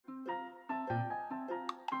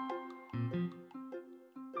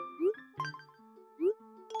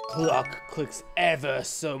clock clicks ever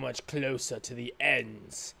so much closer to the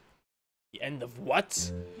ends. The end of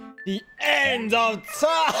what? The end of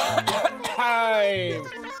time!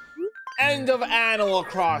 End of Animal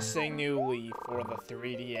Crossing New Leaf for the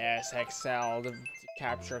 3DS XL, the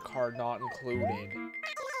capture card not included.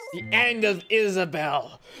 The end of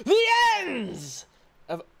Isabelle. The ends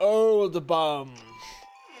of Old Bum.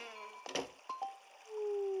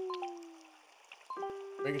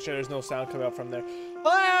 Making sure there's no sound coming out from there.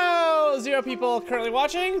 Hello! 0 people currently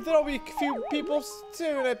watching. There'll be a few people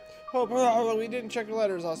soon. I hope we didn't check your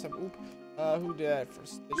letters. Awesome. Oop. Who did that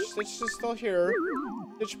first? Stitch is still here.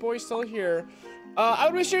 Stitch Boy's still here. I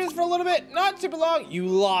would be streaming this for a little bit. Not super long. You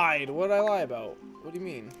lied. What did I lie about? What do you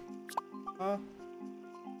mean? Huh?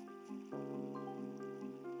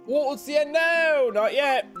 Well, it's the end. No, not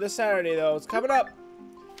yet. This Saturday, though. It's coming up.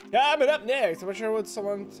 Coming up next. I'm not sure what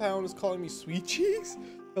someone in town is calling me sweet cheeks.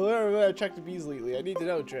 Hello, everybody. I checked the bees lately. I need to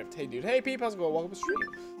know, Drift. Hey, dude. Hey, Peep. How's it going? Welcome to the stream.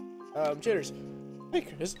 Jitters. Hey,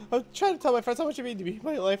 Chris. I'm trying to tell my friends how much you mean to me.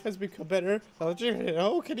 My life has become better.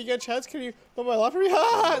 Oh, can you get a chance? Can you put my lawn for me?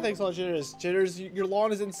 Ha! Thanks a lot, Jitters. Jitters, your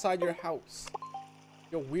lawn is inside your house.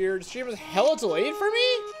 You're weird. Stream is hella delayed for me?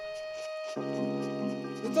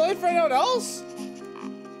 Is it delayed for anyone else?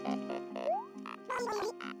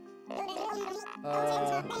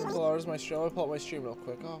 Where's my stream? I'll pull up my stream real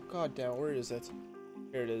quick. Oh, god damn, where is it?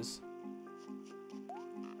 Here it is.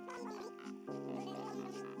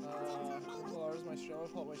 Where's my stream? I'll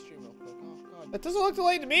pull up my stream real quick. Oh, god. That doesn't look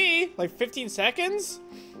delayed to me. Like 15 seconds?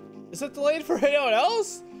 Is it delayed for anyone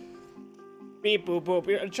else? Beep, boop,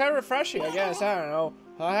 boop. Try refreshing, I guess. I don't know.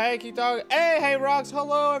 Hey, keep talking. Hey, Rocks.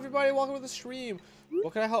 Hello, everybody. Welcome to the stream.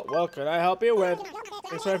 What can I help? What can I help you with?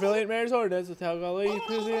 Thanks for affiliate Mayor's ordinance with how Golly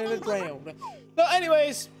is in the ground. So,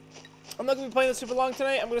 anyways, I'm not gonna be playing this super long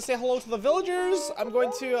tonight. I'm gonna say hello to the villagers. I'm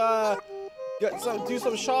going to do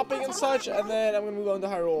some shopping and such, and then I'm gonna move on to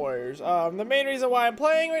Hyrule Warriors. The main reason why I'm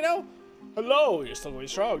playing right now. Hello, you're still going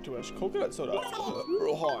strong. Too much coconut soda.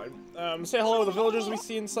 Rohan. Say hello to the villagers we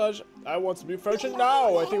see and such. I want some new furniture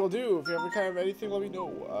now. I think we'll do. If you ever kind of anything, let me know.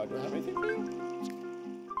 Do I have anything for you?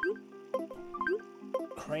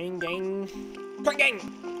 Crane gang. Crane gang!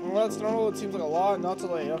 Well, that's normal. It seems like a lot, not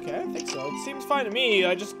delayed. Okay, I think so. It seems fine to me.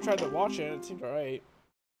 I just tried to watch it. It seemed alright.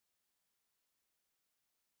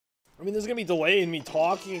 I mean, there's gonna be delay in me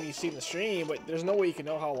talking and you seeing the stream, but there's no way you can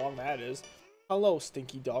know how long that is. Hello,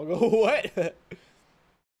 stinky doggo. What?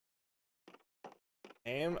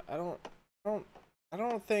 Sam, I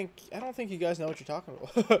don't think you guys know what you're talking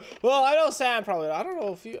about. Well, I know Sam probably. I don't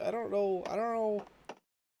know if you. I don't know,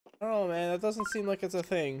 man. That doesn't seem like it's a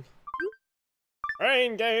thing.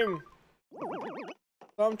 Rain game.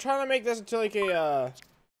 So I'm trying to make this into like a, I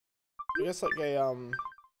guess like a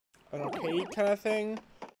an arcade kind of thing.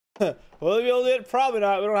 Will we be able to do it? Probably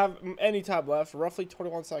not. We don't have any time left. Roughly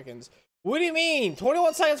 21 seconds. What do you mean?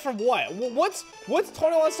 21 seconds from what? What's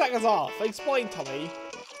 21 seconds off? Explain to me.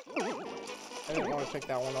 I didn't want to pick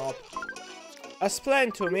that one up.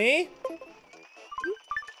 Explain to me.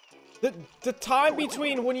 The time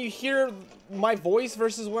between when you hear my voice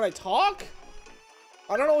versus when I talk?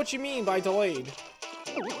 I don't know what you mean by delayed.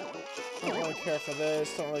 Don't really care for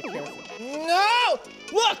this. Don't really care for... No!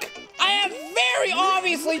 Look! I am very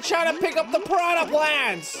obviously trying to pick up the piranha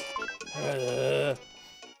plants!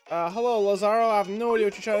 Hello, Lazaro. I have no idea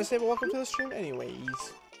what you're trying to say, but welcome to the stream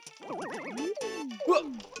anyways.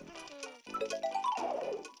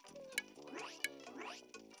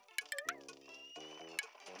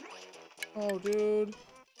 Oh, dude.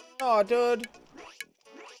 Oh, dude.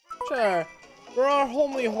 Sure. We're our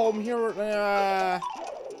homely home here. I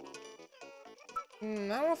don't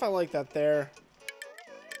know if I like that there.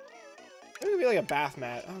 Maybe it'd be like a bath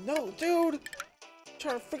mat. Oh, no, dude. I'm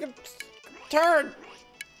trying to freaking turn.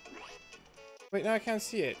 Wait, now I can't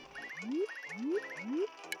see it.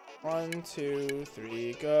 1, 2,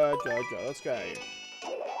 3. Good. Let's go.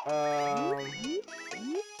 You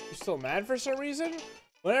still mad for some reason?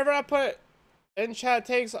 Whenever I put in chat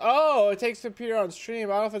takes, it takes to appear on stream.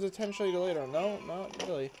 I don't know if it's intentionally delayed or no, not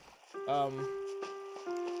really.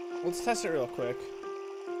 Let's test it real quick.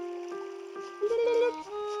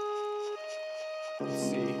 Let's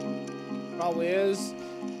see. Probably is.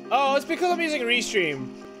 Oh, it's because I'm using Restream.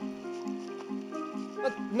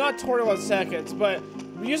 Not 21 seconds, but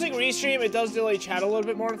using Restream, it does delay chat a little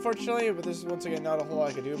bit more, unfortunately. But this is once again not a whole lot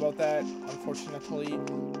I can do about that, unfortunately.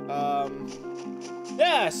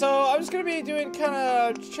 Yeah, so I'm just gonna be doing kind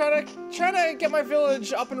of trying to get my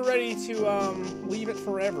village up and ready to leave it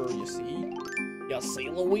forever. You see,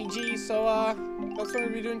 Luigi. So that's what I'm gonna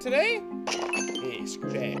be doing today. Hey, screw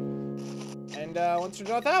that. And once we're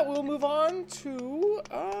done with that, we'll move on to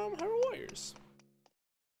Hyrule Warriors.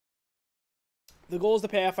 The goal is to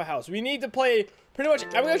pay off a house. We need to play pretty much.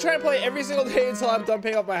 I'm gonna try and play every single day until I'm done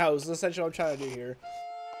paying off my house. That's essentially what I'm trying to do here.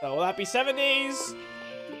 So will that be 7 days?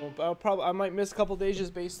 I might miss a couple days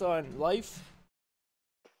just based on life.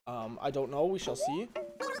 I don't know. We shall see.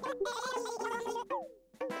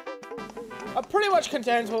 I'm pretty much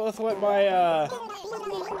content with what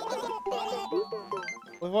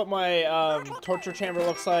my torture chamber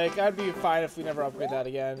looks like. I'd be fine if we never upgrade that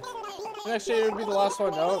again. Next day would be the last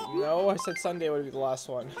one. No, I said Sunday would be the last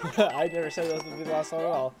one. I never said that would be the last one at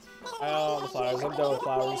all. I don't want the flowers. I'm done with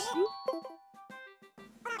flowers.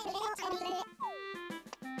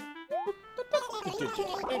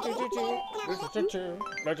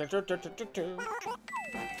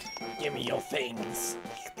 Give me your things.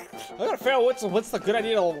 I gotta figure out what's the good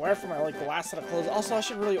idea to wear for my last set of clothes. Also, I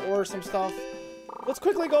should really order some stuff. Let's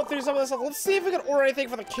quickly go through some of this stuff. Let's see if we can order anything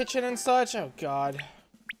for the kitchen and such. Oh god.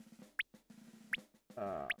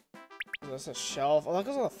 That's a shelf. Oh, that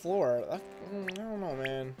goes on the floor. I don't know,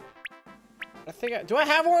 man. I think do I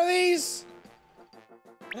have one of these?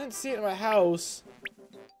 I didn't see it in my house.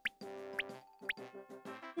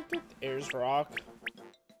 Ayers rock.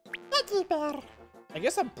 Not too bad. I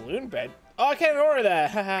guess a balloon bed. Oh, I can't order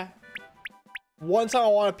that. Haha. One time I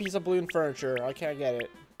want a piece of balloon furniture. I can't get it.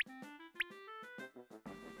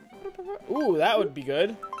 Ooh, that would be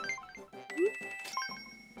good.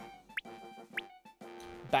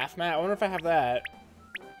 Bath mat. I wonder if I have that.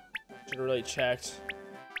 Should have really checked.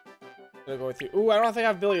 Gonna go with you. Ooh, I don't think I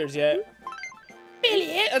have billiards yet.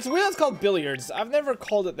 Billiards? That's weird. That's called billiards. I've never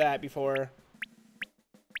called it that before.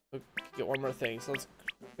 Get one more thing. So let's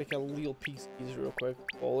make a little piece of these real quick.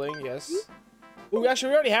 Bowling, yes. Ooh, actually,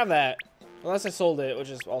 we already have that. Unless I sold it, which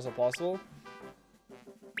is also possible.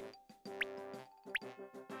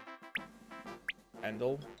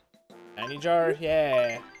 Handle. Candy jar,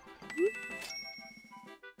 yeah.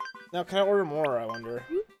 Now, can I order more, I wonder?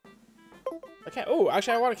 I can't. Oh,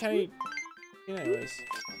 actually, I want a candy. Anyways.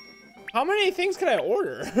 How many things can I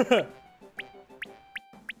order?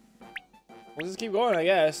 We'll just keep going, I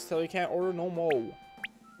guess, till we can't order no more.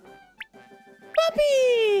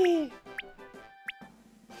 Puppy!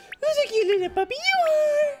 Who's a cute little puppy you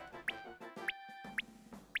are?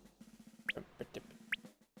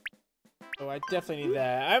 Oh, I definitely need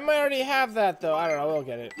that. I might already have that, though. I don't know. We'll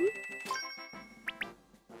get it.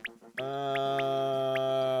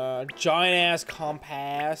 Giant-ass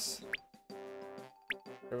compass.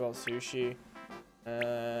 What about sushi?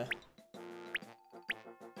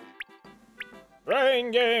 Rain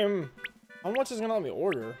game! How much is it gonna let me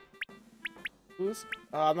order?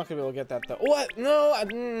 I'm not gonna be able to get that, though. What? No!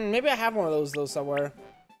 Maybe I have one of those, though, somewhere.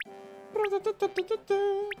 How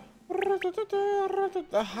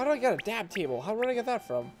do I get a dab table? How did I get that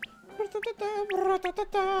from?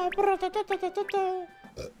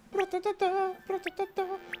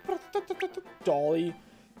 Dolly.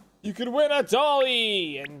 You could win a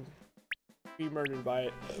dolly and be murdered by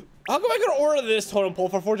it. How come I could order this totem pole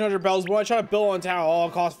for 1,400 bells when I try to build one town? Oh,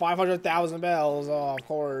 it costs 500,000 bells. Oh, of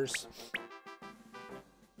course.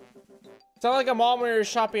 Sound like a mom when you're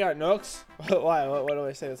shopping at Nooks? Why? What do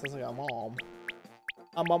I say? That sounds like a mom.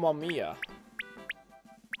 A mamma mia.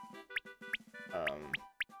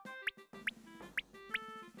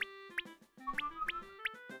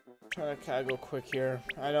 Trying to kind of go quick here.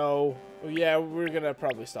 I know. Yeah, we're gonna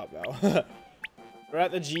probably stop now. We're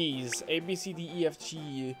at the G's. A, B, C, D, E, F,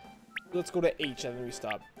 G. Let's go to H and then we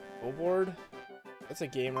stop. Go board? That's a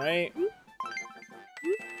game, right?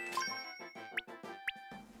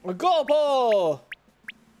 A goal ball!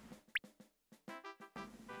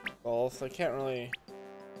 Golf. I can't really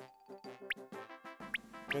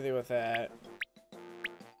do anything with that.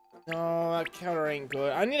 No, that counter ain't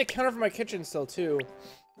good. I need a counter for my kitchen still, too.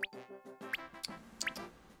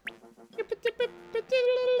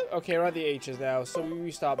 Okay, we're at the H's now, so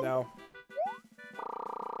we stop now.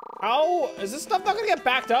 How? Is this stuff not gonna get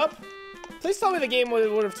backed up? Please tell me the game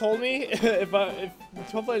would have told me if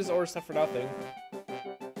hopefully I just order stuff for nothing.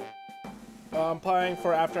 I'm playing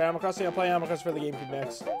for after Animal Crossing. I'm playing Animal Crossing for the GameCube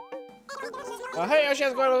next. Hey, Yoshi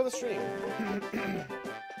has to go out of the stream.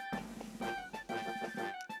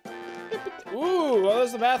 Ooh, well,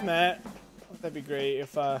 there's the bath mat. That'd be great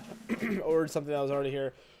if ordered something that was already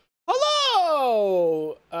here.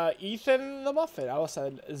 Hello, Ethan the Muffin. I almost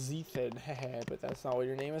said Zethan, but that's not what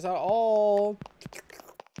your name is at all.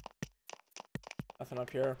 Nothing up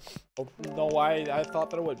here. I don't know why I thought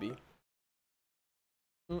that it would be.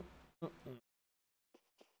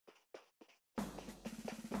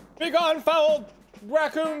 Be gone, foul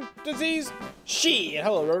raccoon disease. Shit.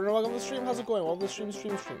 Hello, Ronan. Welcome to the stream. How's it going? Welcome to the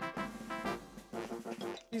stream.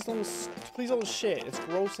 Please don't shit. It's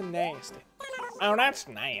gross and nasty. Oh, that's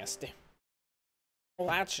nasty. Oh,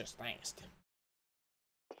 that's just nasty.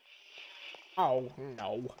 Oh,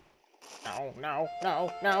 no. No, no,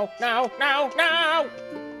 no, no, no, no,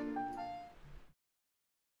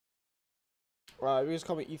 no! You just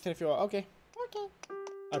call me Ethan if you want. Okay. Okay.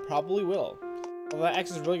 I probably will. Well, that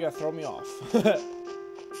X is really gonna throw me off. I'm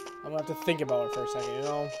gonna have to think about it for a second, you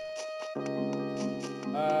know?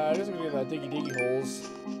 I guess I'm gonna do that diggy holes.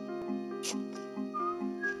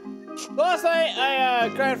 Last night, I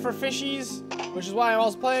grinded for fishies, which is why I'm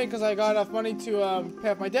also playing, because I got enough money to pay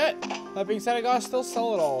off my debt. That being said, I gotta still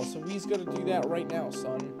sell it all, so he's gonna do that right now,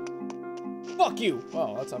 son. Fuck you!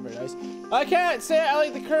 Oh, that's not very nice. I can't say I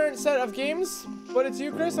like the current set of games, but it's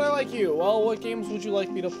you, Chris, and I like you. Well, what games would you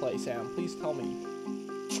like me to play, Sam? Please tell me.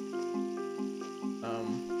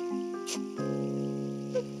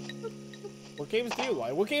 What games do you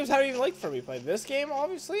like? What games have you liked for me to play? This game,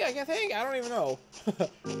 obviously, I think? I don't even know. I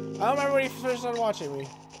don't remember when you first started watching me.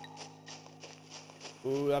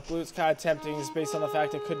 Ooh, that blue is kind of tempting, just based on the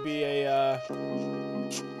fact it could be a,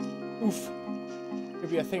 oof. Could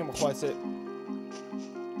be a thingamacquatsit.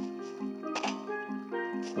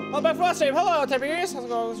 Welcome back from last stream. Hello, Tiberius. How's it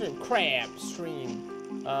going on the stream? Crab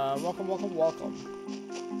stream. Welcome.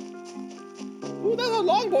 Ooh, that's a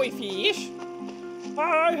long boy fish.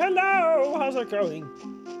 Hi, hello. How's it going?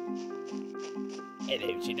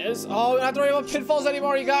 Hello, she does. Oh, we don't have to worry about pitfalls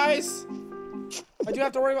anymore, you guys. I do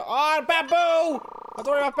have to worry about. Oh, bamboo! I have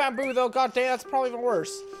to worry about bamboo, though. God damn, that's probably even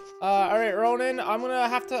worse. Alright, Ronan, I'm gonna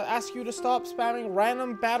have to ask you to stop spamming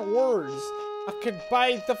random bad words.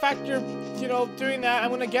 By the fact you're, doing that,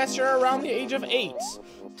 I'm gonna guess you're around the age of 8.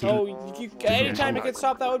 So, anytime you can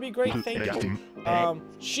stop, that would be great. Thank you.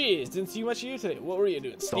 Shiz, didn't see much of you today. What were you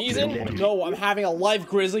doing? Sneezing? No, I'm having a live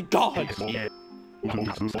grizzly. God! You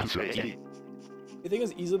think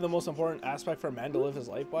it's easily the most important aspect for a man to live his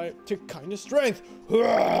life by? To kind of strength.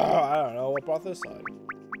 I don't know. What brought this on?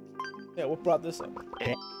 Yeah, what brought this up?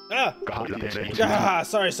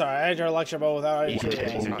 Sorry. I had your lecture, but without anything.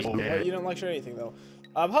 You didn't lecture anything, though.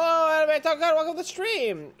 Hello, Anime Talk God. Welcome to the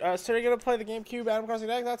stream. So you're gonna play the GameCube Animal Crossing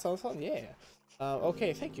deck? That sounds fun. Yeah.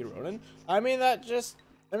 Okay, thank you, Ronan. Just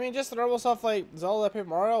the normal stuff like Zelda, Paper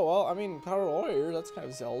Mario. Well, Power Warrior, that's kind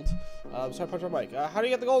of Zelda. So I punch my mic. How do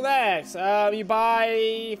you get the gold X? You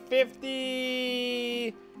buy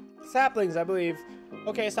 50 saplings, I believe.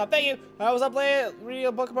 Okay, stop. Thank you. I was up late reading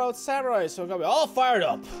a book about samurai, so it got me all fired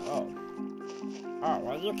up. Oh,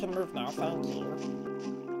 well, you can move now. Thank you.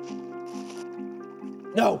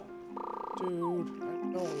 No, dude. I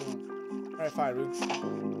don't. All right, fine.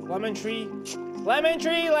 Lemon tree.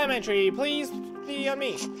 Please be on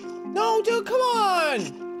me. No, dude, come on.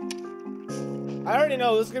 I already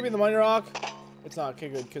know this is gonna be the money rock. It's not. Okay,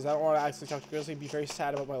 good, because I don't want to actually talk to Grizzly and be very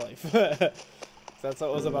sad about my life. That's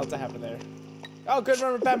what was about to happen there. Oh, good,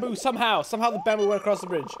 remember bamboo. Somehow the bamboo went across the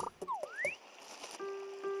bridge.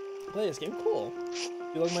 Play this game, cool.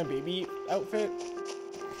 You like my baby outfit?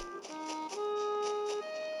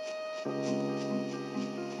 I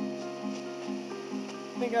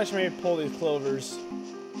think I should maybe pull these clovers.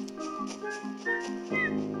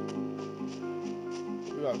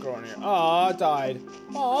 We got growing here. Aw, it died.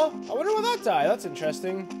 Aw, I wonder why that died. That's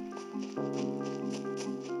interesting.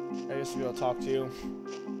 I guess we'll be able to talk to you.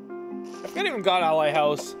 I haven't even got Ally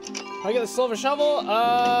House. I get the silver shovel.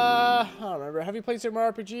 I don't remember. Have you played Super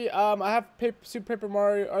Mario RPG? I have Super Paper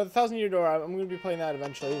Mario or the 1,000-Year Door. I'm gonna be playing that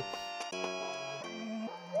eventually.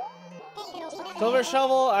 Silver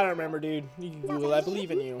shovel? I don't remember, dude. You can Google. I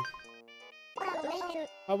believe in you.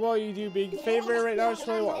 How about you do big favor right now?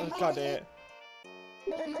 God damn it.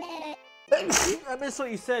 I missed what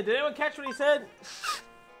you said. Did anyone catch what he said?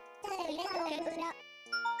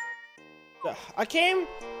 I came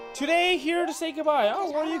today here to say goodbye. Oh,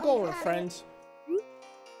 where are you going, friend?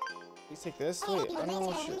 Please take this. Wait, I don't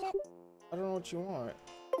know what you want.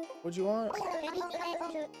 What'd you want?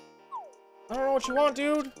 I don't know what you want,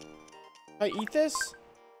 dude. I eat this?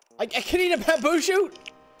 I can eat a bamboo shoot?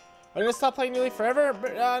 I'm gonna stop playing Nearly Forever?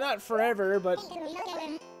 But, not forever, but...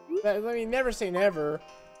 never say never.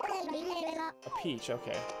 A peach,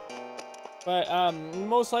 okay. But,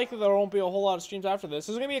 most likely there won't be a whole lot of streams after this.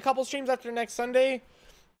 There's gonna be a couple streams after next Sunday.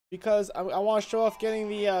 Because I want to show off getting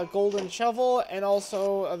the golden shovel and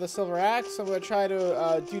also the silver axe. So I'm gonna try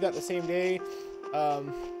to do that the same day.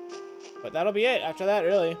 But that'll be it after that,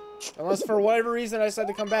 really. Unless for whatever reason I decide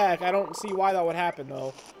to come back. I don't see why that would happen,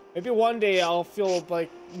 though. Maybe one day I'll feel,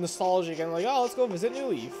 like, nostalgic and like, oh, let's go visit New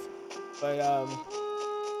Leaf. But,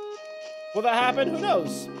 Will that happen? Who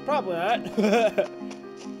knows? Probably not.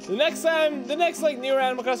 the next like newer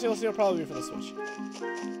Animal Crossing you'll see will probably be for the Switch.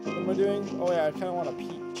 What am I doing? Oh yeah, I kind of want a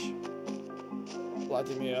peach.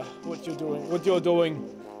 Vladimir, what you doing? What you're doing?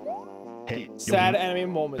 Sad anime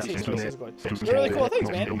moments. Hey, they're really cool things,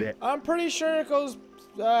 man. I'm pretty sure it goes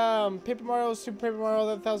Paper Mario, Super Paper Mario,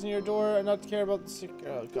 that 1,000-Year Door, and not to care about the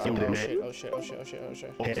oh god, oh shit, oh shit, oh shit, oh shit, oh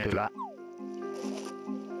shit.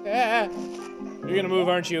 Yeah. You're gonna move,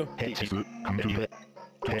 aren't you? You're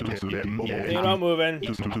not moving.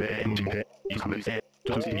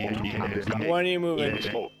 When are you moving?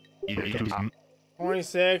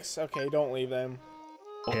 26. Okay, don't leave them.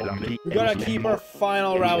 We gotta keep our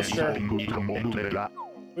final rouster. We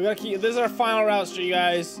gotta keep. This is our final rouster, you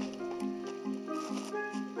guys.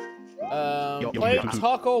 Play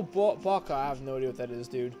Taco Baka. I have no idea what that is,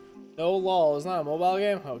 dude. No lol. It's not a mobile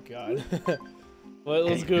game. Oh god.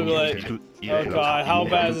 Let's Google it. Oh god, how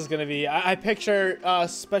bad is this gonna be? I picture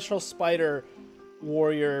Special Spider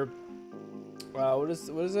Warrior. What is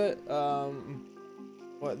it?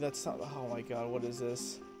 What? That's not. Oh my god, what is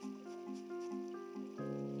this?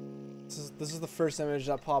 This is the first image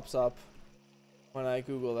that pops up when I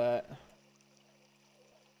Google that.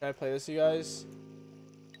 Can I play this, you guys?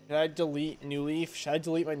 Should I delete New Leaf? Should I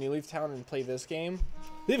delete my New Leaf town and play this game?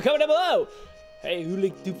 Leave a comment down below! Hey, who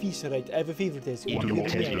like to fish, right? I have a favorite test.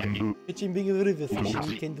 Fishing big river fish and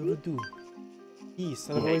we can do. Yes,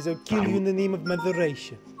 otherwise I'll kill you in the name of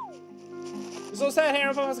moderation. It's so sad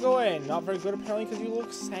Harry has to go in. Not very good apparently because you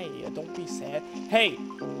look sad. Don't be sad. Hey,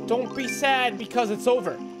 don't be sad because it's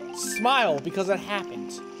over. Smile because it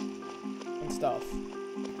happened. And stuff.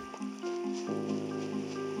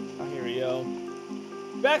 Oh, here we go.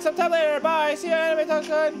 Back sometime later. Bye. See you anime talk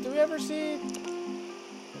good. Do we ever see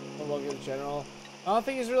mobile games in general? I don't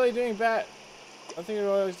think he's really doing bad. I think he's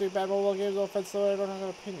always doing bad mobile games. No offense, though. I don't have an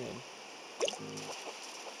opinion.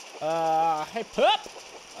 Hey, pup.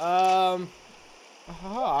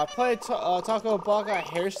 I played Taco Baka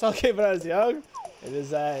hairstyle game when I was young. It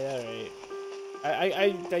is alright.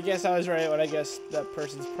 I guess I was right when I guess that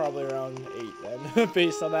person's probably around 8 then,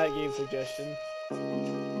 based on that game suggestion.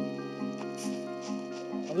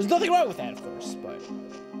 Well, there's nothing wrong with that, of course, but...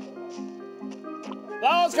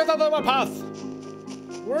 Oh, let's get out of my path!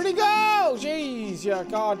 Where'd he go? Jeez, you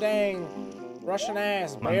god dang Russian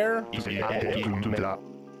ass bear.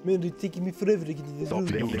 Man, it's taking me forever to get to this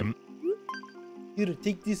room. Here,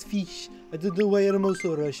 take this fish. I don't know why I'm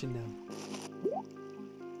also Russian now.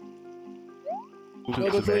 No,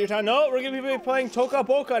 don't your time. No, we're gonna be playing Toca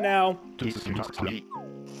Boca now.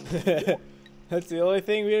 That's the only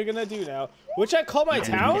thing we're gonna do now. Which I call my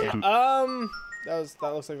town? That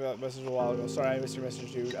looks like that message a while ago. Sorry, I missed your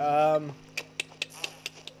message, dude. I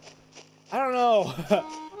don't know.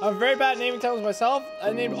 I'm very bad at naming towns myself.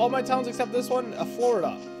 I named all my towns except this one,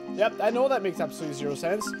 Florida. Yep, I know that makes absolutely 0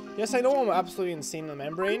 sense. Yes, I know I'm absolutely insane in the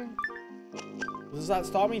membrane. Does that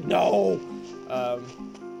stop me? No! I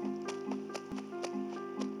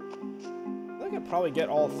think I could probably get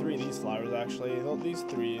all 3 of these flowers, actually. These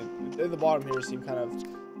 3 at the bottom here seem kind of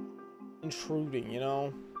intruding, you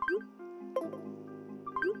know?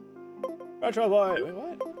 Virtual boy. Wait,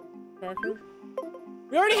 what? Character?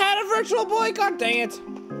 We already had a virtual boy? God dang it!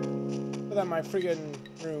 Put that in my friggin'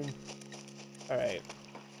 room. Alright.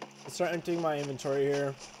 Let's start emptying my inventory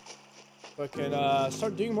here. So I can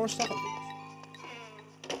start doing more stuff.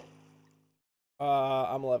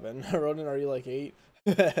 I'm 11. Ronan, are you like 8?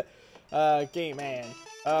 Game man.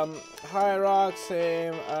 Hi Rock,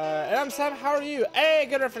 same. And I'm Sam, how are you? Hey,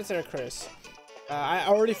 good reference there, Chris. I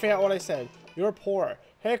already forgot what I said. You're poor.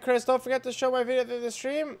 Hey Chris, don't forget to show my video through the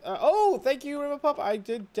stream. Oh, thank you, River Pup. I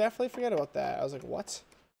did definitely forget about that. I was like, what?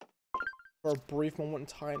 For a brief moment in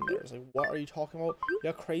time there. I was like, what are you talking about?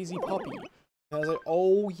 You crazy puppy. And I was like,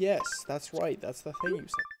 oh yes, that's right. That's the thing you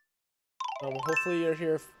said. Hopefully you're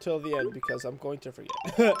here till the end because I'm going to forget.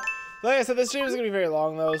 Like I said, this stream is going to be very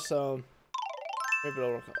long though, so... Maybe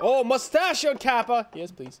it'll work. Oh, mustachioed Kappa!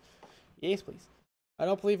 Yes, please. Yes, please. I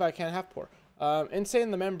don't believe I can have poor. Insane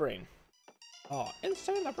in the membrane. Oh,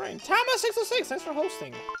 insane in the brain. Tama606, thanks for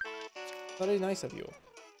hosting. Very nice of you.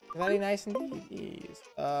 Very nice indeed. Yes.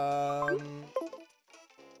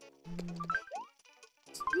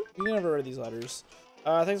 You never read these letters.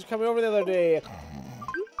 Thanks for coming over the other day.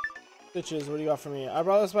 Bitches, what do you got for me? I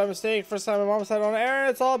brought this by mistake. First time my mom said on air,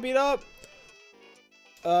 it's all beat up.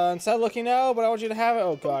 And sad looking now, but I want you to have it.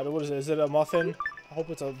 Oh god, what is it? Is it a muffin? I hope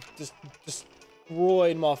it's a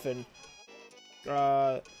destroyed muffin.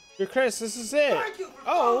 You're Chris, this is it.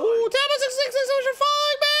 Oh, Tama666, so much for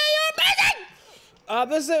following, man! You're amazing!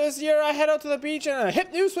 This year I head out to the beach in a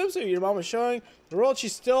hip new swimsuit your mom was showing the world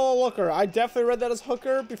she's still a looker. I definitely read that as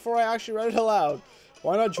hooker before I actually read it aloud.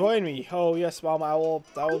 Why not join me? Oh yes, mom, I will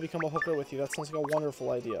become a hooker with you. That sounds like a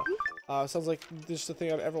wonderful idea. Sounds like just the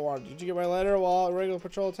thing I've ever wanted. Did you get my letter while regular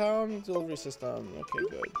patrol town? Delivery system. Okay,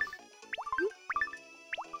 good.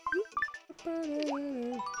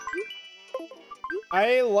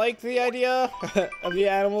 I like the idea of the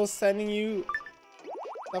animals sending you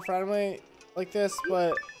stuff randomly like this,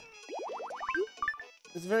 but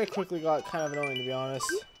it's very quickly got kind of annoying, to be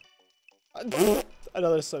honest.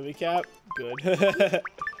 Another swimming cap. Good.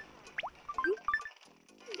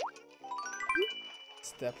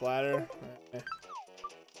 Step ladder. Okay.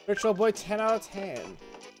 Virtual boy 10 out of 10.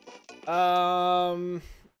 I'm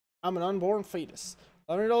an unborn fetus.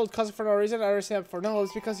 11-year-old cousin for no reason. I understand before. No,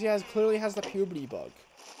 it's because he clearly has the puberty bug.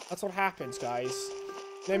 That's what happens, guys.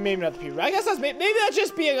 Maybe not the puberty. I guess maybe that's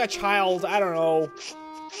just being a child. I don't know.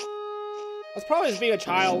 That's probably just being a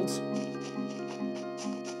child.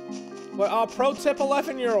 But pro tip,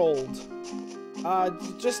 11-year-old.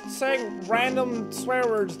 Just saying random swear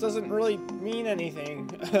words doesn't really mean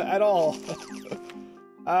anything at all.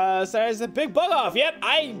 So it's a big bug off. Yep,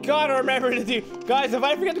 I gotta remember to do. Guys, if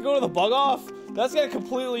I forget to go to the bug off, that's gonna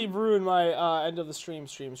completely ruin my end of the stream.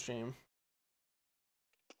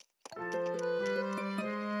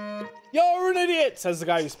 You're an idiot, says the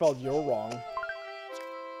guy who spelled "you're" wrong.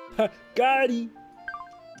 Gotti.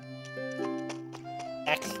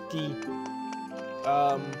 XD.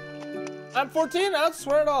 I'm 14. I don't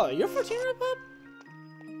swear at all. You're 14, right, Bob?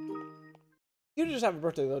 You just have a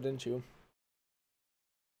birthday though, didn't you?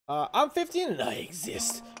 I'm 15 and I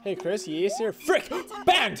exist. Hey Chris, Ye's here. Frick!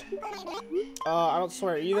 Banned! I don't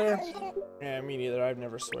swear either. Yeah, me neither. I'd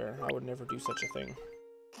never swear. I would never do such a thing.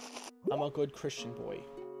 I'm a good Christian boy.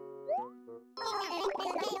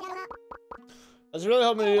 I was really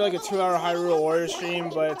hoping to do like a 2-hour Hyrule Warrior stream,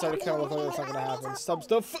 but it's already kind of looking like it's not gonna happen. Sub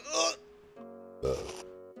stuff.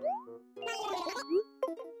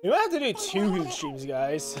 We might have to do 2 huge streams,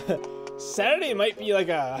 guys. Saturday might be like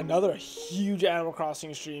another huge Animal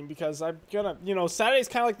Crossing stream because I'm gonna, you know, Saturday's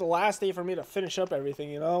kind of like the last day for me to finish up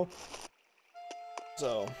everything, you know?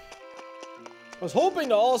 So, I was hoping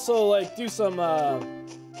to also like do some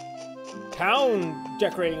town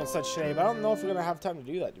decorating and such today, but I don't know if we're gonna have time to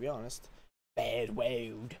do that, to be honest. Bad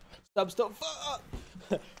word. Stub stuff.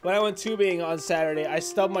 When I went tubing on Saturday, I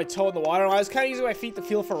stubbed my toe in the water. I was kind of using my feet to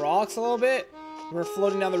feel for rocks a little bit. We were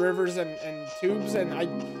floating down the rivers and tubes, and I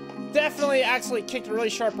definitely actually kicked a really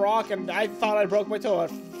sharp rock, and I thought I broke my toe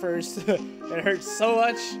at first. It hurt so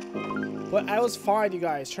much, but I was fine, you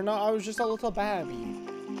guys. Turned out I was just a little baby.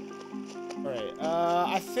 All right,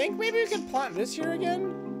 I think maybe we could plant this here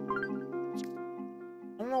again.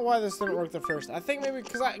 I don't know why this didn't work the first. I think maybe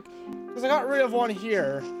because I got rid of one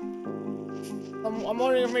here. I'm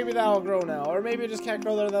wondering if maybe that'll grow now, or maybe it just can't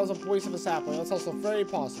grow there. That was a waste of a sapling. That's also very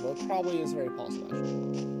possible. It probably is very possible,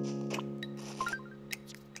 actually.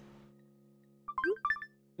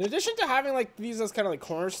 In addition to having like these as kind of like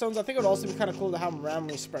cornerstones, I think it would also be kind of cool to have them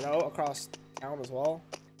randomly spread out across town as well.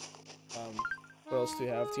 What else do we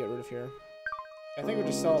have to get rid of here? I think we're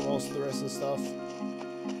just selling most of the rest of the stuff.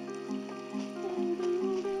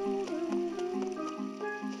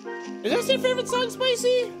 Is this your favorite song,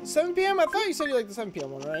 Spicy? 7 p.m.? I thought you said you liked the 7 p.m.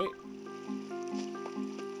 one, right?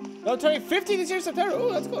 No, turning 50 this year in September.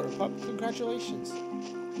 Oh, that's good. Congratulations.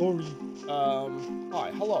 Sorry.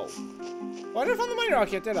 Hi, hello. Oh, I never found the mine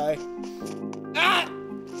rock yet, did I? Ah!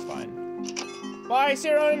 It's fine. Bye,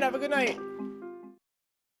 Sarah, and have a good night.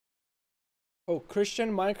 Oh,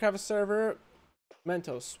 Christian Minecraft server.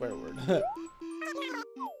 Mentos swear word.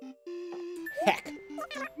 Heck.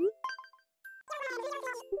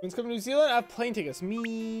 When's coming to New Zealand? I have plane tickets.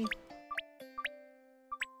 Me,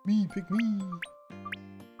 pick me.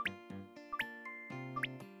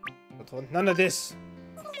 None of this.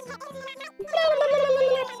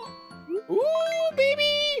 Ooh,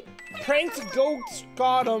 baby! Pranked goats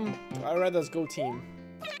got him. I read that's go team.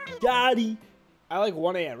 Daddy. I like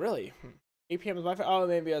 1 a.m. Really? 8 p.m. is my favorite. Oh,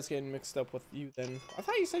 maybe I was getting mixed up with you then. I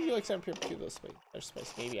thought you said you like 7 p.m. too, though.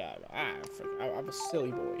 Space. Maybe I'm a silly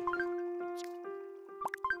boy.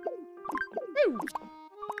 Woo!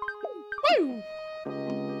 Woo!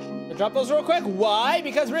 I drop those real quick. Why?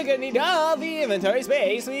 Because we're gonna need all the inventory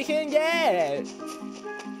space we can get.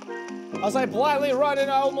 As I blindly run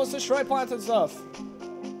and I almost destroy plants and stuff.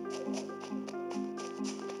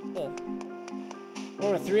 Oh.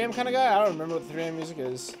 I'm a 3M kind of guy? I don't remember what the 3M music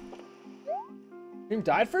is. Dream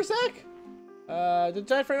died for a sec? Did it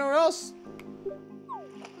die for anyone else?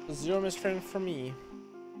 0 misfriend for me.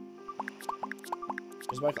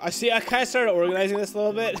 I see. I kind of started organizing this a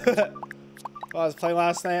little bit. While I was playing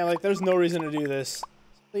last night, I'm like, there's no reason to do this.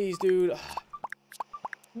 Please, dude.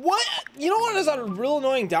 What? You know what is a real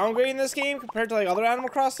annoying downgrade in this game compared to like other Animal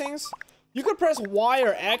Crossings? You could press Y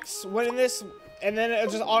or X when in this, and then it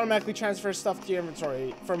just automatically transfers stuff to your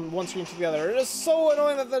inventory from one screen to the other. It is so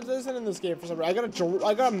annoying that that isn't in this game for some reason.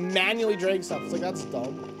 I gotta manually drag stuff. It's like, that's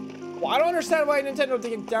dumb. Well, I don't understand why Nintendo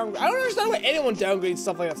didn't downgrade. I don't understand why anyone downgrades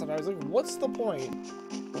stuff like that sometimes. Like, what's the point?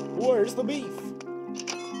 Where's the beef?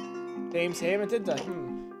 Same, it did that.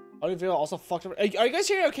 I don't feel also fucked up. Are you guys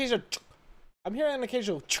hearing an occasional? I'm hearing an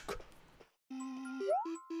occasional.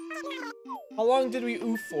 How long did we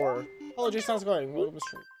oof for? Hello, Jason, how's it going? Welcome to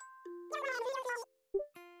stream.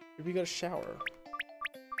 Maybe we got a shower.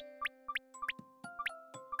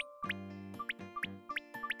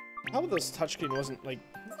 How about this touchscreen wasn't like...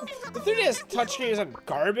 The 3DS touchscreen isn't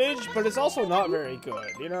garbage, but it's also not very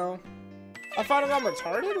good, you know? I found it I'm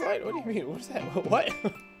retarded? What do you mean? What's that? What?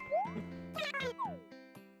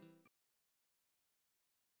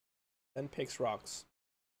 Then picks rocks.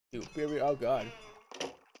 Dude, baby, oh god.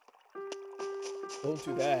 Don't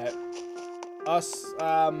do that. Us,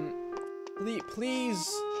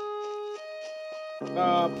 please,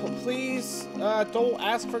 don't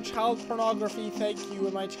ask for child pornography, thank you,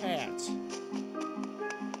 in my chat.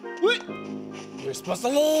 What? You're supposed to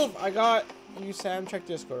leave! I got you, Sam, check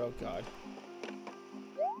Discord, oh god.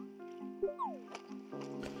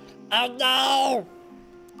 Oh no!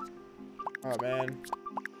 Oh man.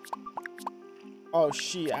 Oh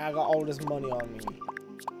shit, I got all this money on me.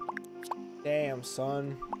 Damn,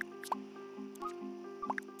 son.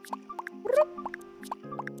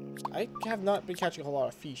 I have not been catching a whole lot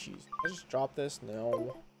of fishies. I just drop this?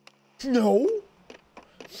 No. No?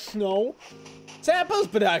 No? Sample's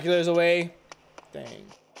binoculars away. Dang.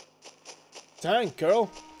 Dang, girl.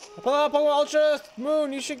 Pokemon Ultra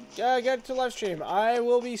Moon, you should get to live stream. I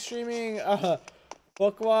will be streaming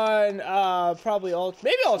Pokemon, probably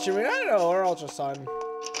maybe Ultra Moon, I don't know, or Ultra Sun.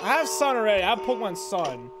 I have Sun already. I have Pokemon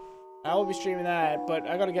Sun. I will be streaming that, but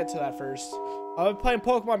I gotta get to that first. I'll be playing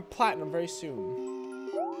Pokemon Platinum very soon.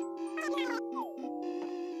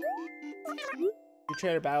 You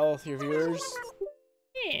trade a battle with your viewers?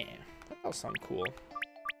 Yeah, that'll sound cool.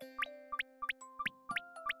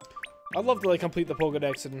 I'd love to like complete the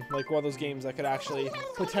Pokedex in like one of those games that could actually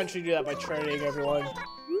potentially do that by trading everyone.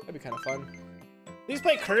 That'd be kind of fun. Please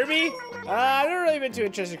play Kirby? I've never really been too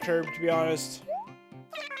interested in Kirby, to be honest.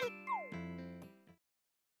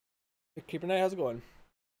 Keeper Knight, how's it going?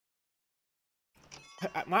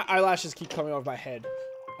 My eyelashes keep coming off my head. I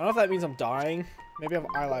don't know if that means I'm dying. Maybe I have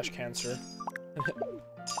eyelash cancer.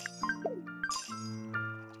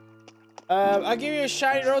 I'll give you a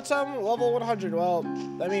shiny Rotom, level 100. Well,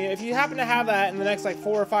 I mean, if you happen to have that in the next like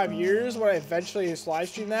 4 or 5 years, when I eventually live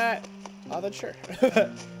stream that, then sure.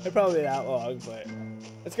 It'll probably be that long, but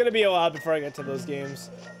it's gonna be a while before I get to those games.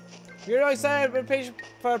 You're really excited for page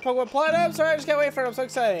for Pokemon Platinum? Sorry, I just can't wait for it. I'm so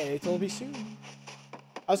excited. It will be soon.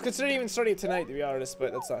 I was considering even starting it tonight, to be honest,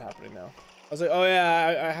 but that's not happening now. I was like, oh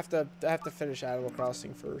yeah, I have to finish Animal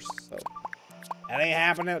Crossing first, so that ain't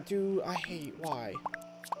happening. Dude, I hate why.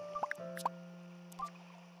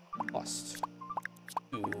 Hust.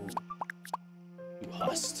 You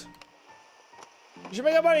hust. You should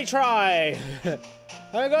make a money try. I'm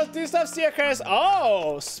gonna go do stuff, see you, Chris.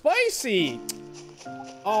 Oh, spicy.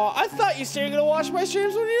 Oh, I thought you said you're gonna watch my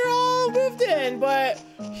streams when you're all moved in, but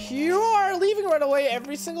you are leaving right away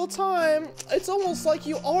every single time. It's almost like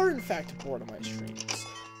you are, in fact, bored of my streams.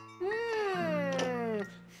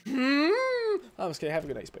 I'm just kidding. Have a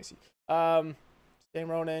good night, Spicy. Sam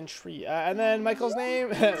Ronan, Tree. And then Michael's name.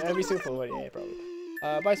 Every single one. Yeah, probably.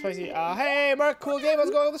 Bye, Spicy. Hey, Mark, cool game.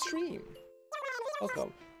 Let's go on the stream.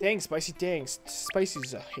 Welcome. Dang, Spicy. Dang.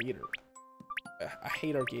 Spicy's a hater. A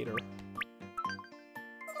hater gator.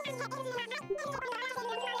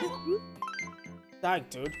 Dang,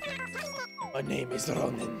 dude. My name is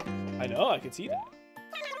Ronan. I know, I can see that.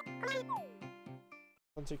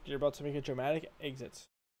 Looks like you're about to make a dramatic exit.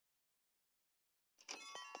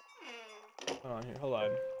 Hold on here, hold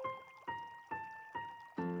on.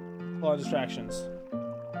 Hold on, distractions.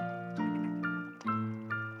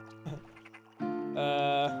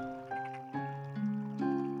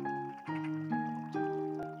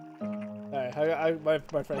 Alright,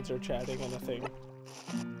 my friends are chatting on the thing.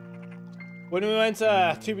 When we went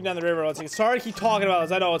tubing down the river, I was like, sorry to keep talking about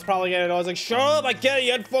this. I know it's probably getting. I was like, shut up! I get it.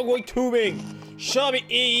 You had fun going tubing. Shut up,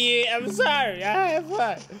 idiot! I'm sorry. I have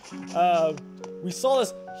fun. We saw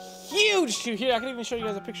this huge tube here. I can even show you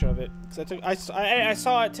guys a picture of it. Cause I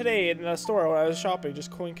saw it today in the store when I was shopping,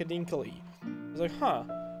 just coinkadinkly. I was like, huh?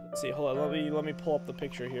 Let's see, hold on, let me pull up the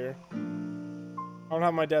picture here. I don't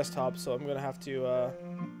have my desktop, so I'm gonna have to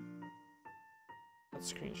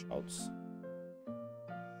screenshots.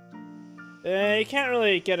 You can't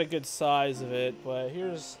really get a good size of it, but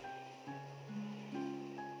here's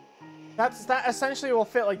that essentially will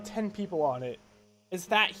fit like 10 people on it. It's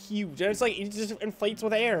that huge, and it's like it just inflates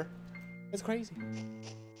with air. It's crazy. I'm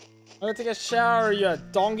gonna take a shower, you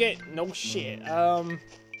dong it. No shit.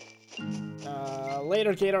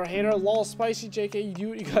 Later, Gator Hater. Lol, spicy, JK. You do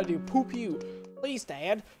what you gotta do. Poop you. Please,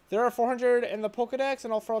 Dad. There are 400 in the Pokedex,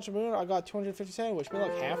 and all for Ultra Moon, I got 250 sandwich. May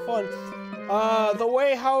like have fun. The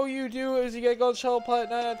way how you do is you get a gold shovel, put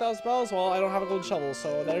 99,000 bells. Well, I don't have a gold shovel,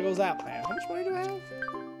 so there goes that plan. How much money do I have?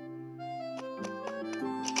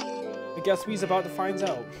 I guess we's about to find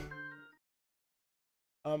out.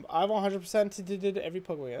 I've 100% did every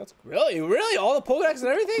Pokemon. That's really all the Pokedex and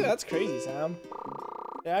everything. That's crazy, Sam.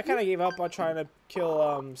 Yeah, I kind of gave up on trying to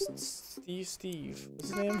kill Steve. What's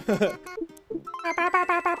his name?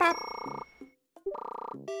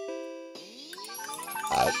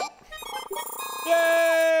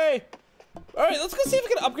 Yay! All right, let's go see if I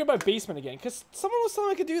can upgrade my basement again. Cause someone was telling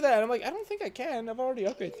me I could do that. And I'm like, I don't think I can. I've already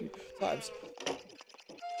upgraded 3 times.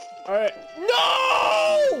 All right.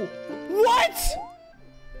 No! What?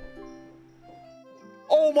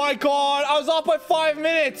 Oh my god! I was off by 5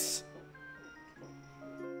 minutes.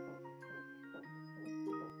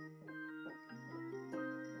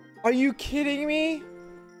 Are you kidding me?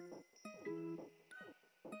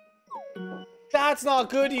 That's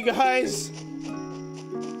not good, you guys.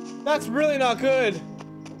 That's really not good.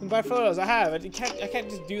 And by photos, I have it. I can't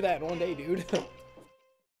just do that in one day, dude.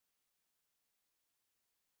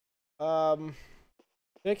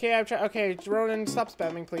 Okay, I'm trying. Okay, Ronan, stop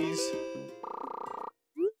spamming, please.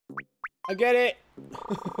 I get it.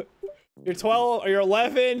 You're 12 or you're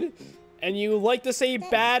 11, and you like to say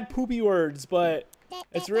bad poopy words, but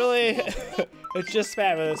it's really it's just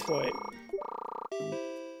spam at this point.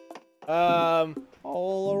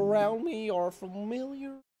 All around me are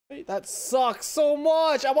familiar. That sucks so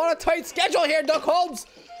much. I'm on a tight schedule here, Duck Holmes.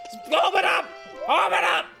 Open up! Open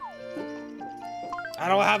up! I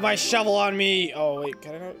don't have my shovel on me. Oh wait,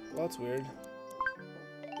 can I not? Well, that's weird.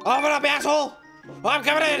 Open up, asshole! I'm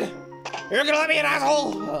coming in. You're gonna let me in,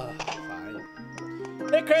 asshole. Fine.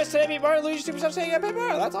 Hey Chris, today beat Mario Luigi Superstar saying paper.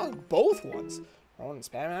 That's on both ones. I wouldn't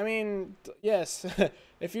spam. I mean, yes.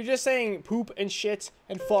 If you're just saying poop and shit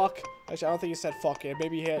and fuck, actually, I don't think he said fuck yet.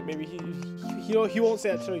 Maybe he won't say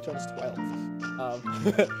that until he turns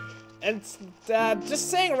 12. And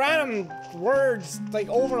just saying random words like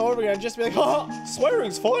over and over again, just be like, oh,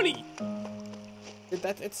 swearing's funny.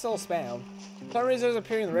 It's still spam. For some reason, it's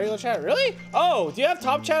appearing in the regular chat. Really? Oh, do you have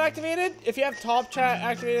top chat activated? If you have top chat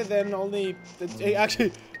activated, then only it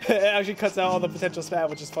actually cuts out all the potential spam,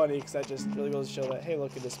 which is funny because that just really goes to show that hey,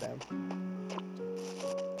 look at this spam.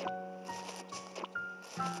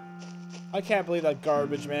 I can't believe that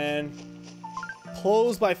garbage, man.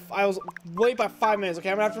 Closed by I was late by 5 minutes. Okay,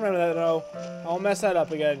 I'm gonna have to remember that. No, I'll mess that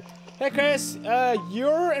up again. Hey, Chris,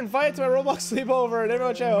 you're invited to my Roblox sleepover, and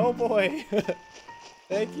everyone chat. Oh boy.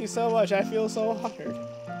 Thank you so much. I feel so honored.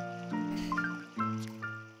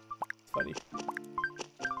 It's funny.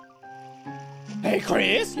 Hey,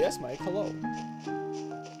 Chris. Yes, Mike. Hello.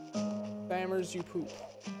 Spammers, you poop.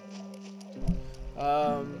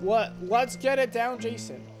 What? Let's get it down,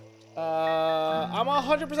 Jason. I'm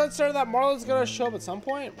 100% certain that Marlon's gonna show up at some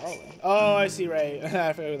point. Marlon. Oh, I see. Right.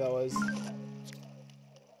 I forgot who that was.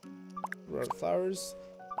 Road flowers.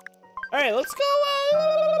 All right, let's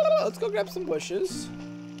go grab some bushes.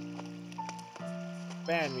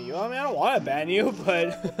 Ban me. Well, I mean, I don't want to ban you, but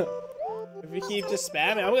if you keep just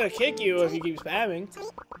spamming, I'm gonna kick you if you keep spamming.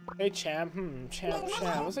 Hey, champ. Champ.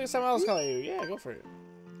 Let's see if someone else call you. Yeah, go for it.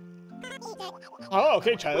 Oh,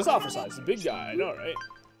 okay, try this out for size. The big guy. I know, right?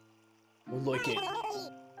 Look it.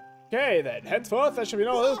 Okay, then. Henceforth, I should be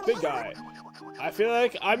known as this big guy. I feel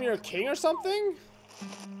like I'm your king or something?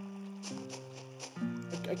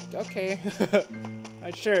 Okay.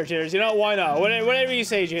 Sure, Jitters. You know, why not? Whatever you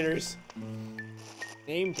say, Jitters.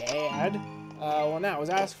 Name Dad. Well, now, I was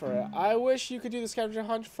asked for it. I wish you could do the scavenger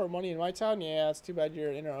hunt for money in my town. Yeah, it's too bad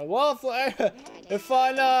you're in a... Well, if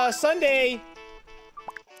on Sunday...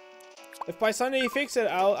 If by Sunday you fix it,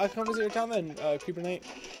 I'll come visit your town then, Creeper Knight.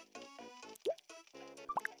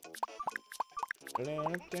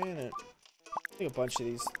 Damn it. Take a bunch of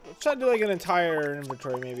these. Let's try to do like an entire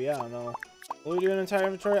inventory, maybe. I don't know. Will we do an entire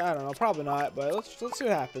inventory? I don't know. Probably not, but let's see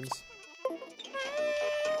what happens.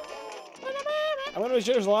 I'm gonna miss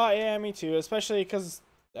Jitters a lot. Yeah, me too. Especially because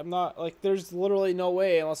I'm not like there's literally no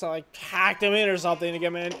way unless I like hacked him in or something to get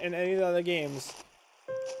him in any of the other games.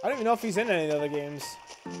 I don't even know if he's in any of the other games.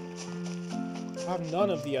 I have none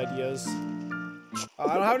of the ideas. I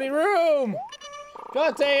don't have any room!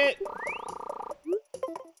 God dang it!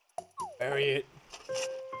 Bury it.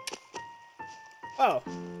 Oh.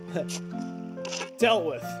 Dealt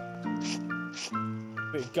with.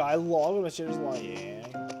 Big guy long, but just like, yeah.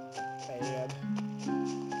 Bad.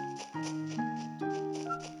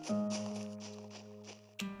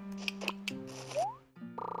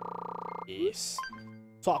 Yes.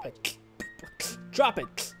 Swap it. Drop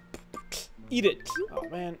it. Eat it. Oh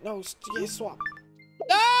man, no, yeah, swap.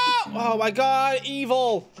 No! Oh my god,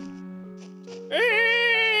 evil! Evil!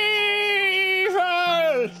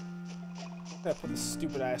 I'm gonna put this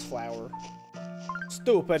stupid ass flower.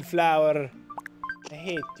 Stupid flower. I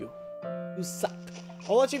hate you. You suck.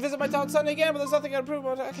 I'll let you visit my town Sunday again, but there's nothing I can prove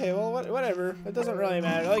about it. Okay, well, whatever. It doesn't really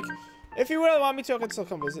matter. Like, if you really want me to, I can still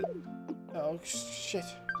come visit. Oh, shit.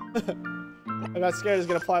 I got scared I was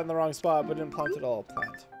gonna plant in the wrong spot, but didn't plant at all.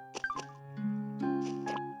 Plant.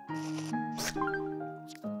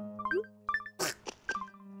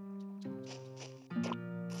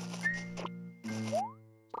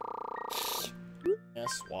 Yeah,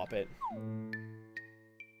 swap it.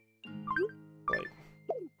 Wait.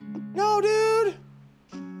 No, dude!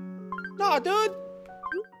 No, dude!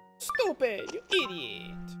 Stupid! You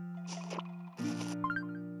idiot!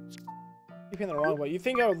 Keep in the wrong way. You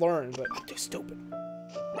think I would learn, but I'm too stupid.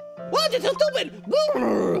 What? You're too stupid!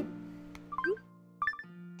 Well,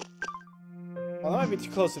 that might be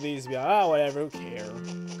too close to these to be honest. Oh, whatever. Who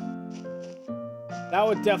cares? That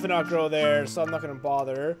would definitely not grow there, so I'm not gonna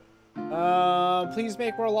bother. Please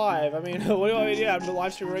make more live. I mean, what do you want me to do? I'm the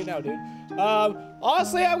live stream right now, dude.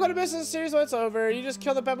 Honestly, I'm gonna miss this series when it's over. You just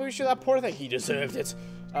killed the bamboo shoot, that poor thing. He deserved it.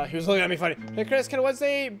 He was looking at me funny. Hey, Chris, can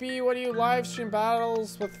Wednesday be when you live stream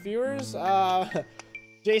battles with viewers?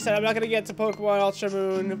 Jason, I'm not gonna get to Pokemon Ultra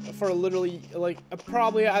Moon for literally, like,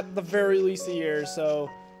 probably at the very least a year, so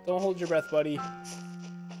don't hold your breath, buddy.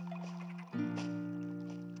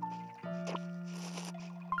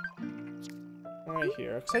 Right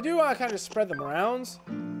here, because I do want to kind of spread them around,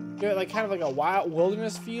 get like kind of like a wild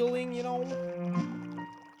wilderness feeling, you know.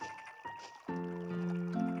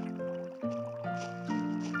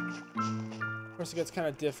 Of course, it gets kind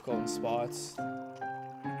of difficult in spots,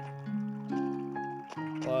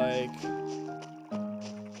 like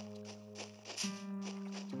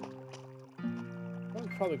I'll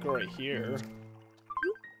probably go right here.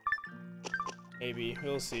 Maybe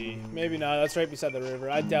we'll see. Maybe not. That's right beside the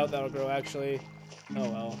river. I doubt that'll grow actually. Oh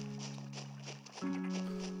well.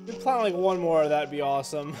 We plant like one more, that'd be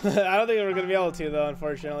awesome. I don't think we're gonna be able to though,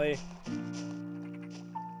 unfortunately.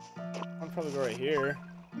 I'll probably go right here.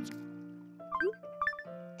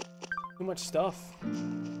 Too much stuff.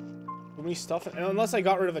 Too many stuff. And unless I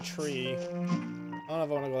got rid of a tree. I don't know if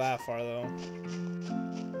I want to go that far though.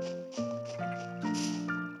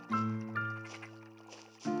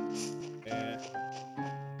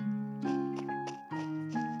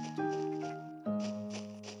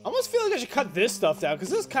 I almost feel like I should cut this stuff down because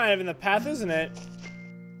this is kind of in the path, isn't it?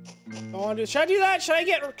 I want to do. Should I do that? Should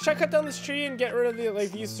I cut down this tree and get rid of the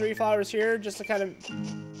like these 3 flowers here just to kind of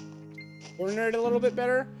order it a little bit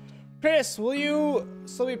better? Chris, will you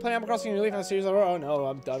still be playing Animal Crossing New Leaf on the series? Oh no,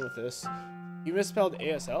 I'm done with this. You misspelled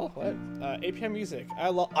ASL? What? APM Music. I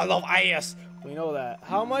love IS. We know that.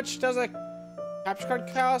 How much does a capture card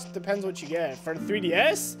cost? Depends what you get. For the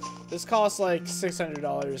 3DS, this costs like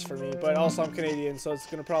 $600 for me, but also I'm Canadian, so it's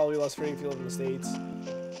gonna probably be less for you if you live in the States.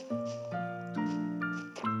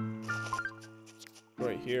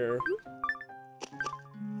 Right here.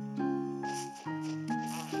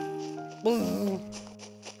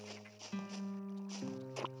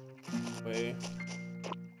 Wait.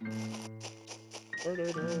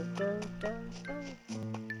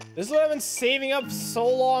 This is what I've been saving up so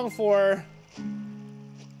long for.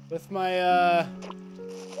 With my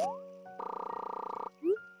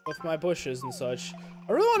bushes and such.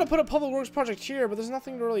 I really want to put a public works project here, but there's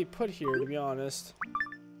nothing to really put here, to be honest.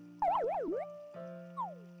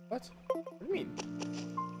 What? What do you mean?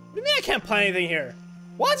 What do you mean I can't plant anything here?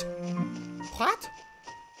 What? What?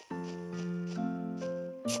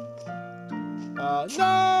 No,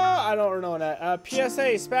 I don't know that.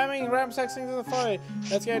 PSA, spamming random sex things in the phone.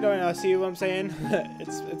 That's good. Don't know. See what I'm saying?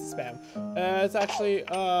 it's spam. It's actually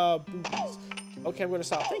boobies. Okay, I'm gonna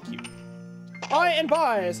stop. Thank you. Bye and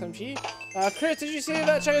bye, SMG. Chris, did you see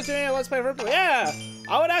that Chuck is doing a Let's Play of Ripple? Yeah,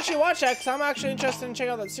 I would actually watch that because I'm actually interested in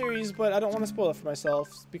checking out that series, but I don't want to spoil it for myself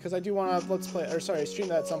because I do want to stream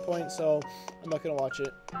that at some point. So I'm not gonna watch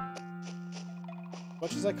it,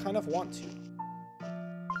 much as I kind of want to.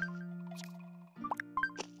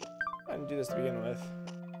 I didn't do this to begin with.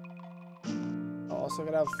 Also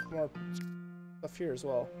gotta have more stuff here as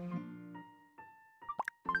well.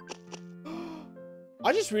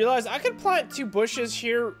 I just realized I could plant 2 bushes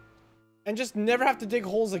here and just never have to dig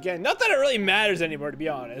holes again. Not that it really matters anymore, to be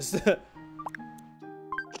honest. Hey,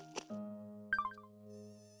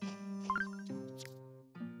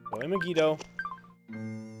 Megito.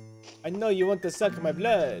 I know you want to suck my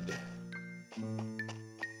blood.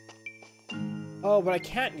 Oh, but I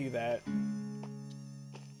can't do that.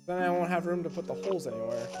 Then I won't have room to put the holes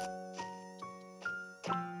anywhere.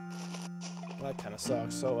 That kind of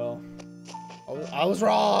sucks. So well. I was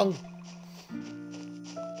wrong.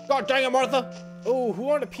 God dang it, Martha. Oh, who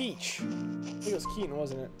wanted a peach? I think it was Keaton,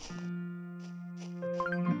 wasn't it?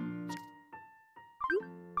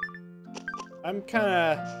 I'm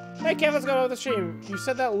kind of... Hey, Kev, let's go to the stream. You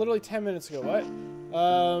said that literally 10 minutes ago. What?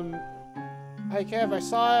 Hey, Kev, I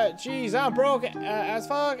saw it. Jeez, I'm broke as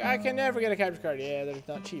fuck. I can never get a capture card. Yeah, they're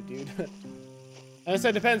not cheap, dude. I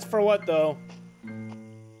said depends for what, though.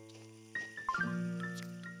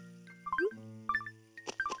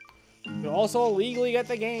 You can also legally get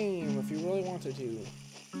the game if you really wanted to.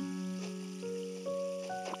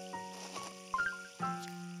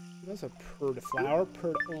 That's a purred flower.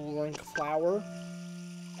 Purred orange flower.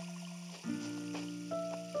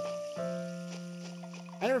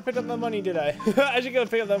 I never picked up that money, did I? I should go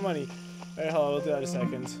pick up that money. Alright, hold on, we'll do that in a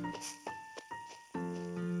second.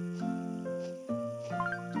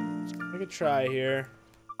 I could try here.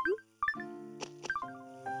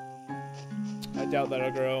 I doubt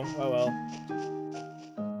that'll grow. Oh well.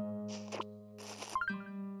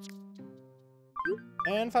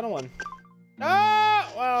 And final one. Ah!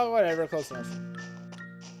 Well, whatever, close enough.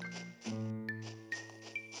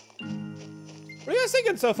 What are you guys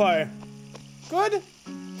thinking so far? Good?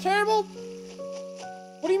 Terrible?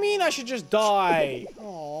 What do you mean I should just die?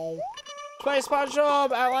 Oh. Play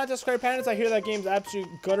SpongeBob Atlanta SquarePants. I hear that game's absolute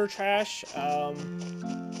gutter trash.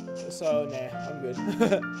 So nah, I'm good.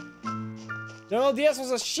 No, DS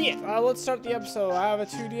was a shit. Let's start the episode. I have a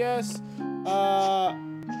 2DS.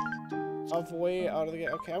 Of way out of the game.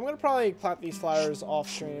 Okay, I'm gonna probably plant these flowers off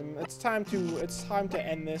stream. It's time to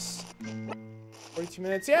end this. 42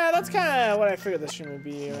 minutes. Yeah, that's kind of what I figured this stream would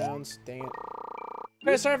be around. Dang it.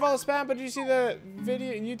 Okay, sorry for all the spam, but did you see the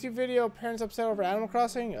YouTube video parents upset over Animal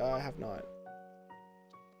Crossing? I have not.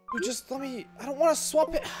 Dude, just let me, I don't want to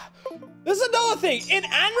swap it. This is another thing. In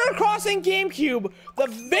Animal Crossing GameCube, the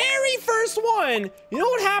very first one, you know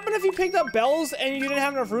what happened if you picked up bells and you didn't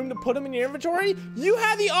have enough room to put them in your inventory? You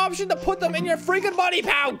had the option to put them in your freaking money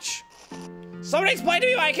pouch. Somebody explain to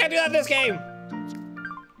me why I can't do that in this game.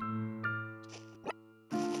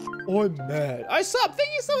 Oh, I'm mad. I sub. Thank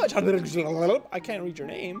you so much. I can't read your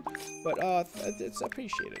name, but it's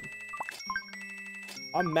appreciated.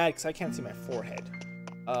 I'm mad because I can't see my forehead.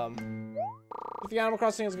 If the Animal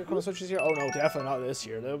Crossing is gonna come to Switch this year, oh no, definitely not this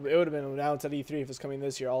year. It would have been announced at E3 if it's coming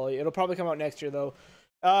this year. It'll probably come out next year though.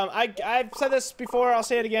 I've said this before. I'll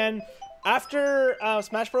say it again. After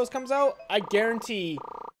Smash Bros comes out, I guarantee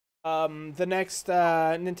the next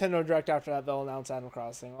Nintendo Direct after that they'll announce Animal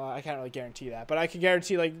Crossing. Well, I can't really guarantee that, but I can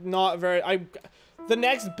guarantee like the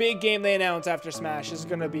next big game they announce after Smash is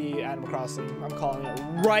gonna be Animal Crossing. I'm calling it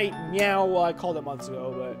right now. Well, I called it months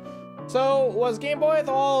ago, but so was Game Boy with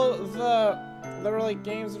all the like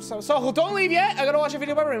games or something. So don't leave yet. I gotta watch a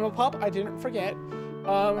video by Rainbow Pup. I didn't forget.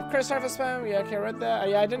 Chris Surface Spam. Yeah, okay, I read that.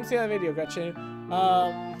 Yeah, I didn't see that video. Gotcha.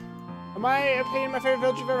 In my opinion, my favorite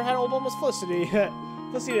village you've ever had album was Felicity.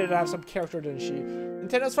 Felicity did have some character, didn't she?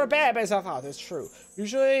 Nintendo's for bad, but I thought that's true.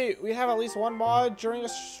 Usually, we have at least one mod during a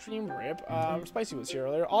stream rip. Spicy was here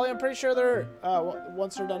earlier. Ollie, I'm pretty sure they're,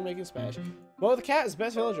 once they're done making Smash. Well, the cat is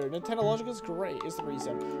best villager. Nintendo logic is great, is the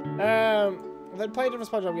reason. Then play different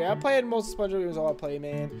SpongeBob games. I played most SpongeBob games, all I play,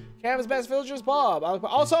 man. Kevin's best villager is Bob.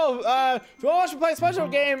 Also, if you want to watch me play a SpongeBob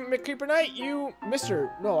game, McCreeper Knight, you,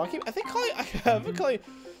 No, I've been calling.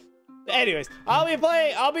 Anyways,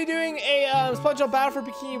 I'll be doing a SpongeBob Battle for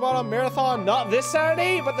Bikini Bottom marathon, not this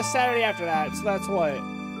Saturday, but the Saturday after that. So that's what.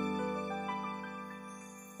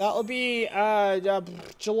 That'll be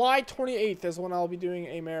July 28th is when I'll be doing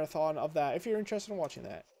a marathon of that, if you're interested in watching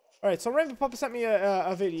that. Alright, so Rainbow Papa sent me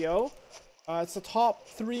a video. It's the top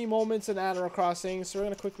 3 moments in Animal Crossing, so we're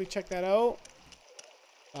going to quickly check that out.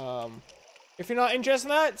 If you're not interested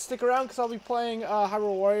in that, stick around because I'll be playing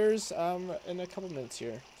Hyrule Warriors in a couple minutes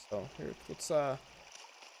here. So here, let's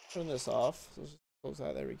turn this off. So just close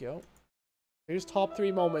that. There we go. Here's top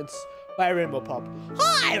 3 moments by Rainbow Pup.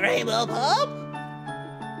 Hi, Rainbow Pup!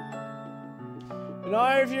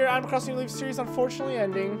 Now, if your Animal Crossing Leaf series unfortunately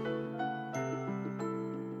ending.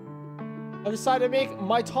 I decided to make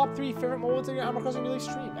my top 3 favorite moments in your Animal Crossing New Leaf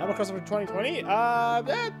stream. Animal Crossing for 2020?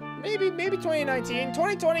 Maybe 2019.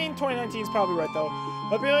 2020 and 2019 is probably right though.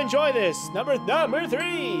 Hope you enjoy this. Number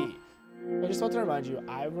 3. I just want to remind you,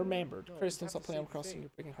 I remembered. Chris, don't stop playing Animal Crossing. You're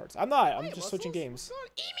breaking hearts. I'm not. I'm just switching games.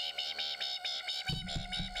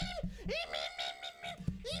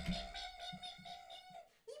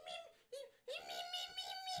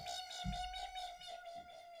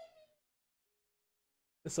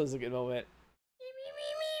 This was a good moment.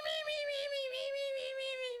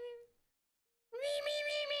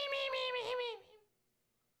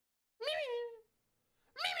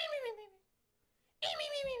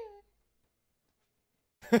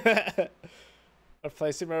 I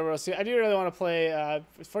play Super Mario Bros. I do really want to play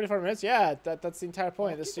 44 minutes. Yeah, that's the entire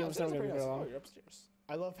point. This stream is never going to be very long. Upstairs.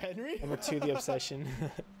 I love Henry. Number 2, the obsession.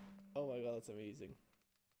 Oh my god, that's amazing.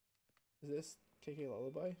 Is this KK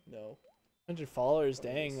Lullaby? No. 100 followers,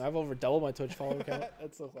 dang. I've over doubled my Twitch follower count.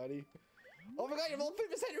 That's so funny. Oh my god, you're all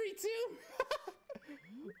famous Henry too!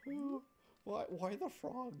 Why the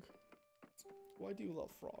frog? Why do you love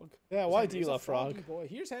frog? Yeah, why do you love frog? Boy,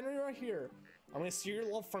 here's Henry right here. I'm gonna steal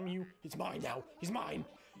your love from you. It's mine now. He's mine.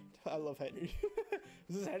 I love Henry.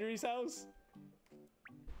 Is this Henry's house?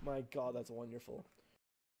 My god, that's wonderful.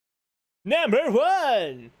 Number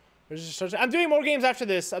 1! I'm doing more games after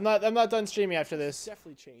this. I'm not done streaming after this.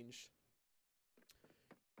 Definitely changed.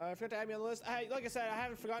 I forgot to add me on the list. Like I said, I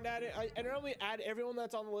haven't forgotten to add it. I normally add everyone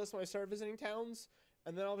that's on the list when I start visiting towns,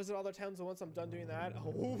 and then I'll visit other towns. And once I'm done doing that,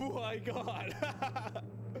 oh my god,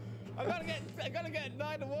 I gotta get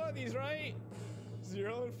 9 to 1 of these, right?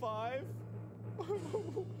 0 and 5,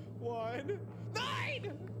 1,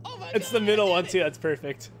 9. Oh my god! It's the middle one too. That's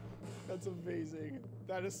perfect. That's amazing.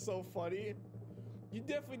 That is so funny. You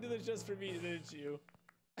definitely did this just for me, didn't you?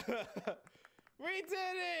 We did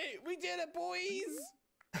it! We did it, boys!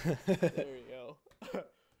 There we go.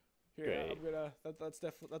 Here, great. I'm gonna.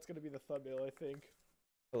 That's gonna be the thumbnail, I think.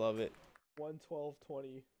 I love it.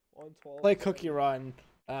 112:20. 112. Play Cookie Run.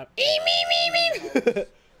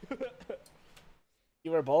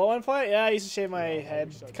 You were a bolo on play? Yeah, I used to shave my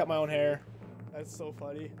head, cut my own hair. That's so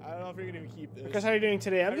funny. I don't know if you're gonna keep this. Chris, how are you doing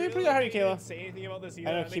today? I'm doing pretty good. How are you, Kayla? Say anything about this either.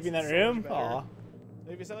 I know, keeping that room. Aw.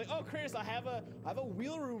 Maybe say like, oh, Chris, I have a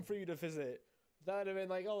wheel room for you to visit. That would have been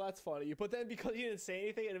like, oh, that's funny. But then because you didn't say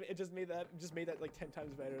anything, it just made that like 10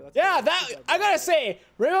 times better. That's yeah, I gotta say,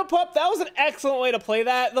 Rainbow Pup, that was an excellent way to play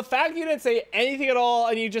that. The fact you didn't say anything at all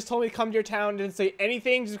and you just told me to come to your town, didn't say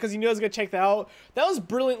anything just because you knew I was gonna check that out, that was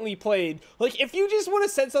brilliantly played. Like, if you just would have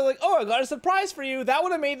said something like, oh, I got a surprise for you, that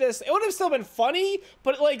would have made this, it would have still been funny,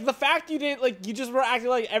 but like the fact you didn't, like, you just were acting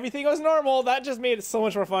like everything was normal, that just made it so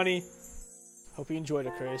much more funny. Hope you enjoyed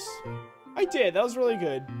it, Chris. I did, that was really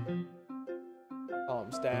good.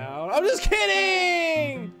 Thumbs down. I'm just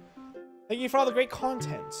kidding! Thank you for all the great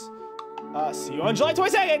content. See you on July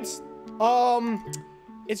 22nd!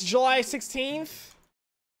 It's July 16th.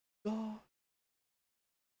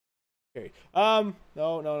 Okay. No,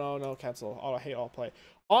 cancel. Oh, I hate all play.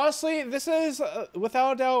 Honestly, this is,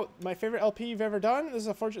 without a doubt, my favorite LP you've ever done. This is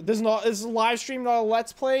unfortunate. This is a live stream, not a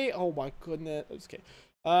let's play. Oh my goodness. Okay.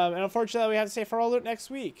 And unfortunately, we have to say farewell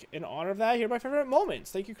next week. In honor of that, here are my favorite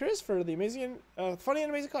moments. Thank you, Chris, for the amazing, funny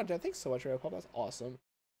and amazing content. Thanks so much, Ray Pop. That's awesome.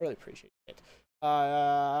 Really appreciate it.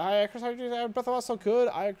 Hi, Chris. How are you doing? Breath of Wild so good.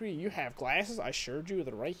 I agree. You have glasses. I sure do.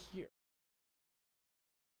 They're right here.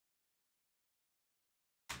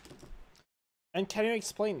 And can you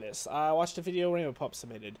explain this? I watched a video Rainbow Pup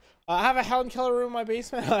submitted. I have a Helen Keller room in my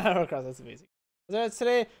basement. That's amazing.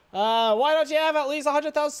 Today, why don't you have at least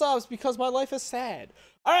 100,000 subs? Because my life is sad.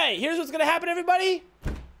 All right, here's what's gonna happen, everybody.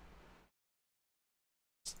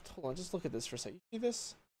 Hold on, just look at this for a second. You see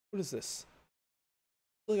this? What is this?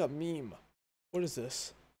 Look like a meme. What is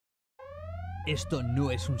this? Esto no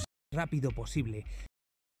es un rápido posible.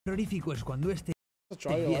 Terrorífico es cuando este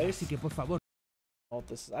así que por favor. Oh,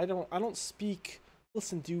 this I don't speak.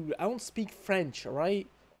 Listen, dude, I don't speak French. All right.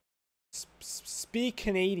 Speak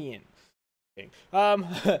Canadian.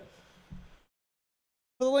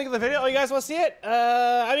 For the link of the video, oh, you guys want to see it?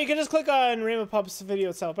 I mean, you can just click on Rainbow Pup's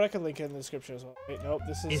video itself, but I could link it in the description as well. Wait, nope,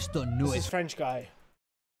 this is French guy.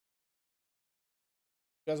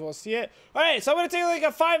 You guys want to see it? All right, so I'm gonna take like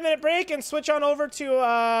a 5-minute break and switch on over to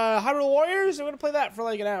Hyrule Warriors. We're gonna play that for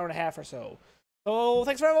like an hour and a half or so. So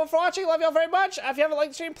thanks for everyone for watching. Love y'all very much. If you haven't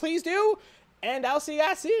liked the stream, please do, and I'll see you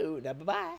guys soon. Bye bye.